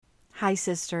Hi,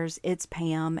 sisters. It's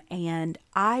Pam, and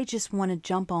I just want to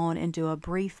jump on and do a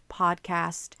brief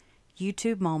podcast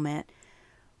YouTube moment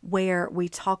where we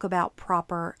talk about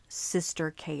proper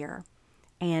sister care.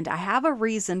 And I have a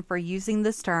reason for using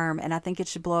this term, and I think it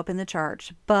should blow up in the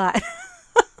church, but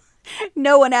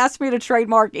no one asked me to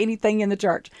trademark anything in the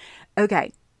church.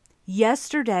 Okay.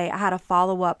 Yesterday, I had a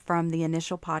follow up from the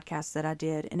initial podcast that I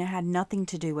did, and it had nothing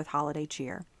to do with holiday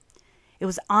cheer. It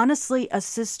was honestly a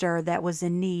sister that was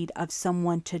in need of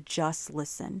someone to just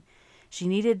listen. She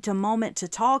needed a moment to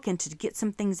talk and to get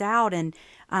some things out, and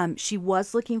she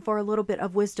was looking for a little bit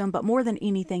of wisdom, but more than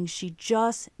anything, she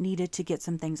just needed to get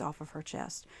some things off of her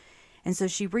chest. And so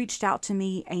she reached out to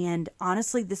me, and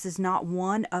honestly, this is not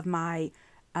one of my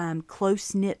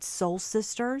close-knit soul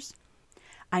sisters.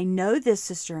 I know this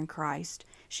sister in Christ.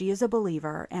 She is a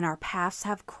believer, and our paths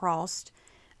have crossed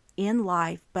in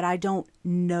life, but I don't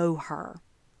know her.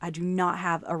 I do not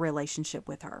have a relationship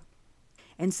with her.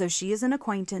 And so she is an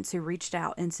acquaintance who reached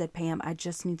out and said, Pam, I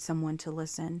just need someone to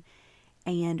listen.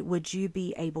 And would you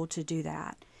be able to do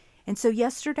that? And so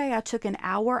yesterday I took an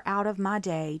hour out of my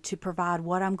day to provide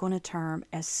what I'm going to term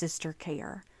as sister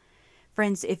care.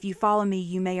 Friends, if you follow me,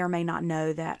 you may or may not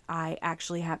know that I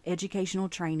actually have educational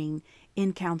training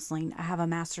in counseling. I have a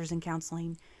master's in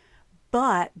counseling.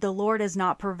 But the Lord has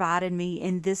not provided me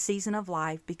in this season of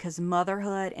life, because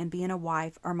motherhood and being a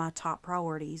wife are my top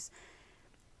priorities,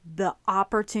 the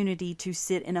opportunity to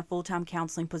sit in a full-time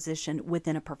counseling position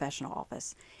within a professional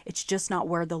office. It's just not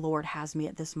where the Lord has me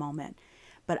at this moment.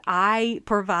 But I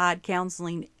provide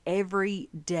counseling every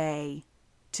day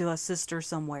to a sister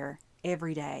somewhere,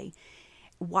 every day.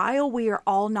 While we are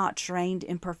all not trained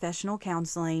in professional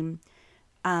counseling,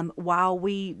 while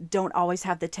we don't always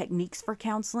have the techniques for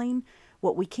counseling,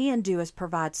 what we can do is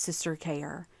provide sister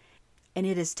care. And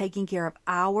it is taking care of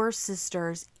our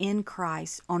sisters in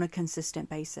Christ on a consistent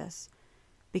basis.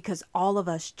 Because all of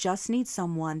us just need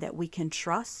someone that we can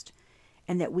trust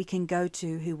and that we can go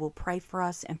to, who will pray for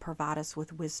us and provide us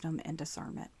with wisdom and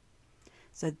discernment.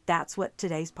 So that's what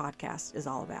today's podcast is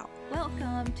all about.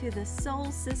 Welcome to the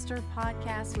Soul Sister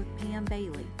Podcast with Pam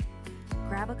Bailey.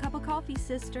 Grab a cup of coffee,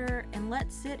 sister, and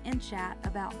let's sit and chat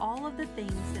about all of the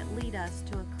things that lead us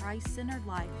to a Christ-centered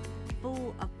life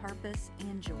full of purpose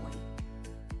and joy.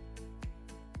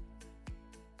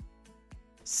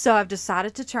 So I've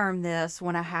decided to term this,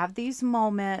 when I have these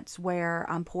moments where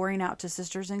I'm pouring out to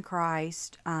sisters in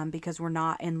Christ, because we're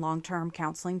not in long-term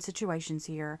counseling situations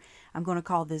here, I'm going to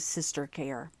call this sister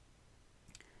care.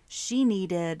 She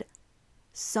needed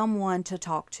someone to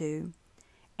talk to.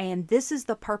 And this is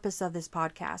the purpose of this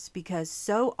podcast, because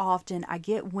so often I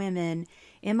get women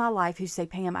in my life who say,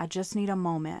 Pam, I just need a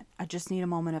moment. I just need a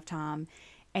moment of time.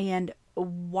 And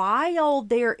while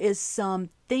there is some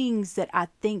things that I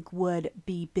think would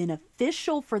be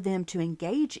beneficial for them to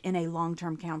engage in a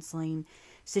long-term counseling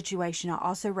situation, I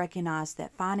also recognize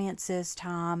that finances,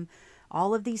 time,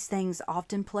 all of these things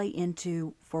often play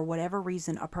into, for whatever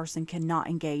reason, a person cannot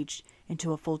engage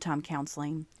into a full-time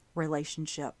counseling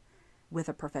relationship with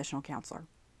a professional counselor.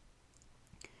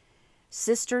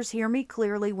 Sisters, hear me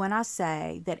clearly when I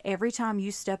say that every time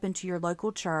you step into your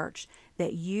local church,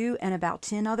 that you and about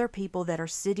 10 other people that are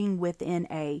sitting within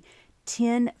a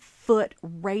 10-foot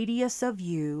radius of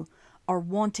you are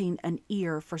wanting an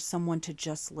ear for someone to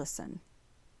just listen.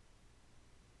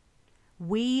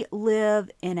 We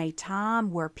live in a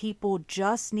time where people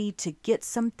just need to get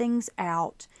some things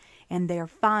out, and they're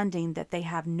finding that they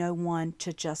have no one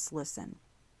to just listen.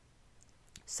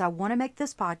 So I want to make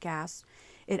this podcast.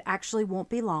 It actually won't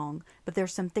be long, but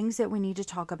there's some things that we need to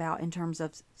talk about in terms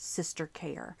of sister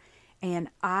care. And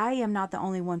I am not the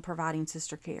only one providing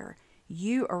sister care.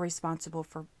 You are responsible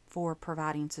for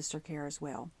providing sister care as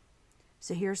well.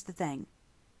 So here's the thing.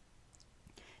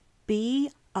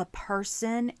 Be a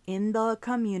person in the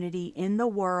community, in the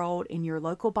world, in your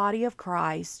local body of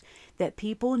Christ, that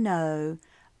people know,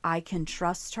 I can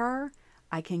trust her,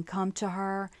 I can come to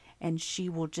her, and she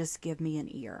will just give me an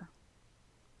ear.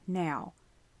 Now,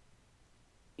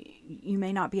 you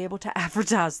may not be able to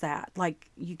advertise that.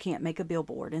 Like, you can't make a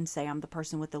billboard and say, I'm the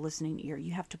person with the listening ear.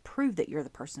 You have to prove that you're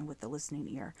the person with the listening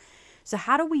ear. So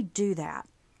how do we do that?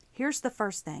 Here's the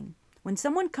first thing. When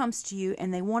someone comes to you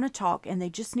and they want to talk and they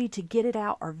just need to get it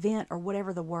out or vent or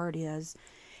whatever the word is,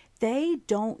 they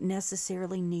don't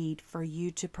necessarily need for you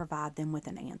to provide them with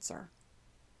an answer.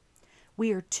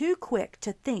 We are too quick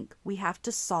to think we have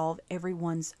to solve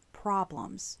everyone's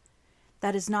problems.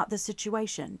 That is not the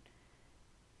situation.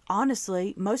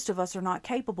 Honestly, most of us are not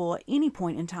capable at any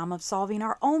point in time of solving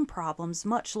our own problems,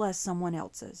 much less someone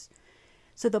else's.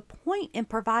 So the point in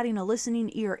providing a listening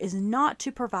ear is not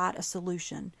to provide a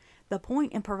solution. The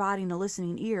point in providing a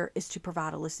listening ear is to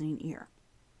provide a listening ear.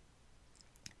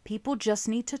 People just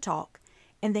need to talk,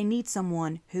 and they need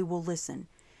someone who will listen.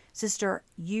 Sister,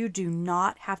 you do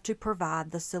not have to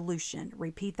provide the solution.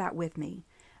 Repeat that with me.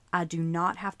 I do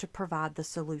not have to provide the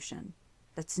solution.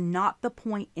 That's not the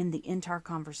point in the entire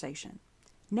conversation.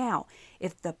 Now,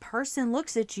 if the person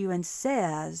looks at you and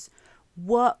says,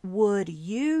 "What would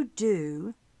you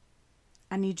do?"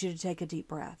 I need you to take a deep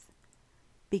breath,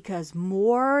 because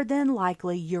more than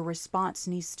likely your response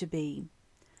needs to be,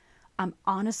 "I'm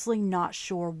honestly not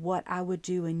sure what I would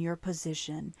do in your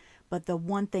position, but the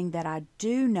one thing that I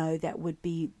do know that would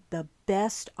be the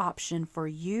best option for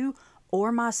you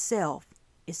or myself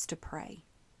is to pray."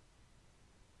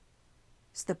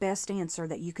 It's the best answer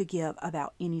that you could give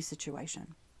about any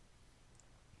situation.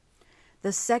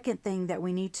 The second thing that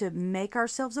we need to make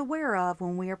ourselves aware of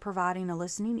when we are providing a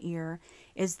listening ear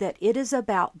is that it is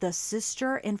about the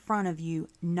sister in front of you,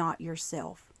 not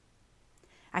yourself.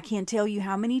 I can't tell you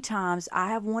how many times I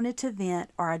have wanted to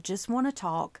vent or I just want to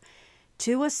talk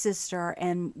to a sister,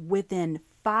 and within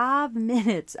 5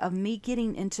 minutes of me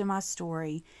getting into my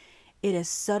story, it has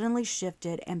suddenly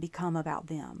shifted and become about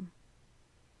them.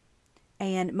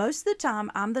 And most of the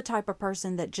time, I'm the type of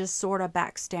person that just sort of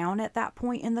backs down at that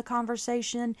point in the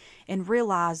conversation and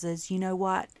realizes, you know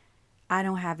what? I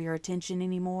don't have your attention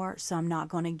anymore, so I'm not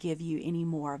going to give you any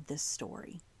more of this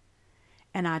story.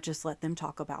 And I just let them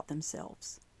talk about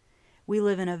themselves. We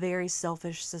live in a very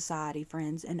selfish society,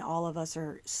 friends, and all of us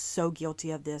are so guilty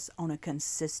of this on a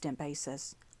consistent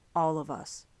basis. All of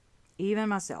us. Even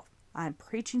myself. I'm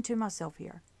preaching to myself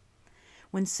here.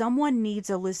 When someone needs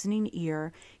a listening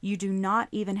ear, you do not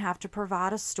even have to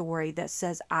provide a story that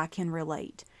says, "I can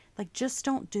relate." Like, just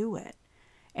don't do it.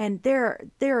 And there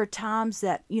are times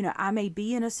that, I may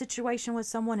be in a situation with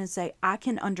someone and say, "I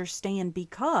can understand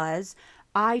because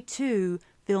I too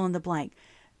fill in the blank."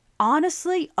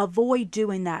 Honestly, avoid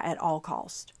doing that at all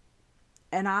cost.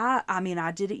 And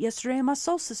I did it yesterday in my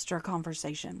soul sister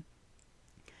conversation.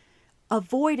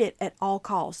 Avoid it at all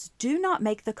costs. Do not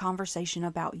make the conversation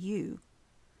about you.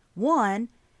 One,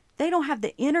 they don't have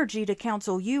the energy to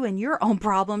counsel you in your own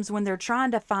problems when they're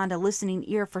trying to find a listening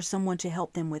ear for someone to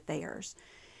help them with theirs.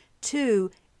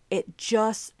 Two, it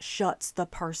just shuts the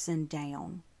person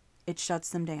down. It shuts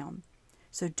them down.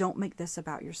 So don't make this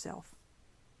about yourself.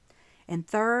 And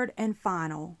third and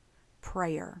final,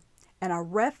 prayer. And I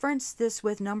referenced this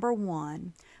with number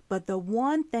 1, but the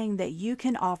one thing that you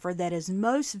can offer that is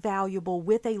most valuable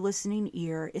with a listening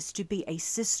ear is to be a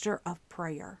sister of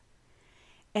prayer.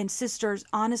 And sisters,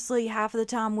 honestly, half of the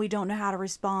time we don't know how to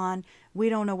respond. We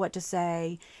don't know what to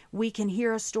say. We can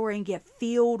hear a story and get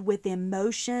filled with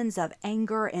emotions of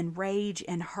anger and rage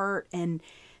and hurt and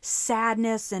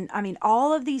sadness. And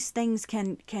all of these things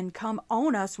can come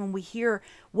on us when we hear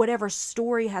whatever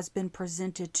story has been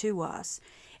presented to us.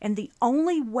 And the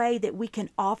only way that we can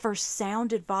offer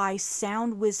sound advice,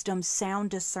 sound wisdom,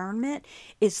 sound discernment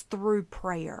is through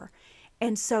prayer.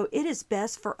 And so it is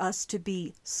best for us to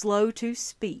be slow to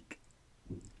speak.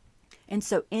 And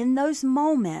so in those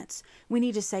moments, we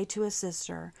need to say to a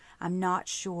sister, "I'm not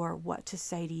sure what to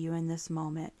say to you in this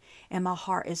moment. And my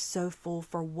heart is so full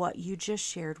for what you just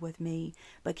shared with me.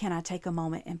 But can I take a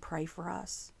moment and pray for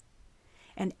us?"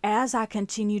 And as I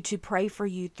continue to pray for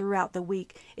you throughout the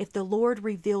week, if the Lord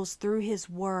reveals through His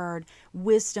Word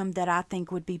wisdom that I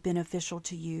think would be beneficial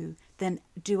to you, then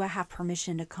do I have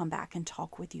permission to come back and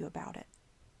talk with you about it?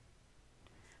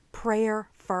 Prayer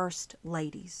first,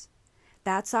 ladies.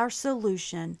 That's our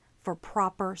solution for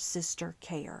proper sister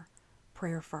care.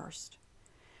 Prayer first.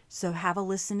 So have a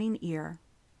listening ear.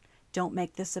 Don't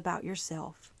make this about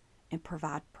yourself, and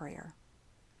provide prayer.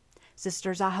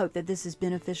 Sisters, I hope that this is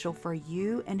beneficial for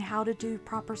you and how to do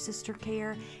proper sister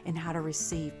care and how to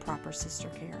receive proper sister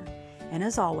care. And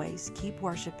as always, keep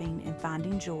worshiping and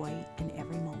finding joy in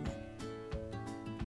every moment.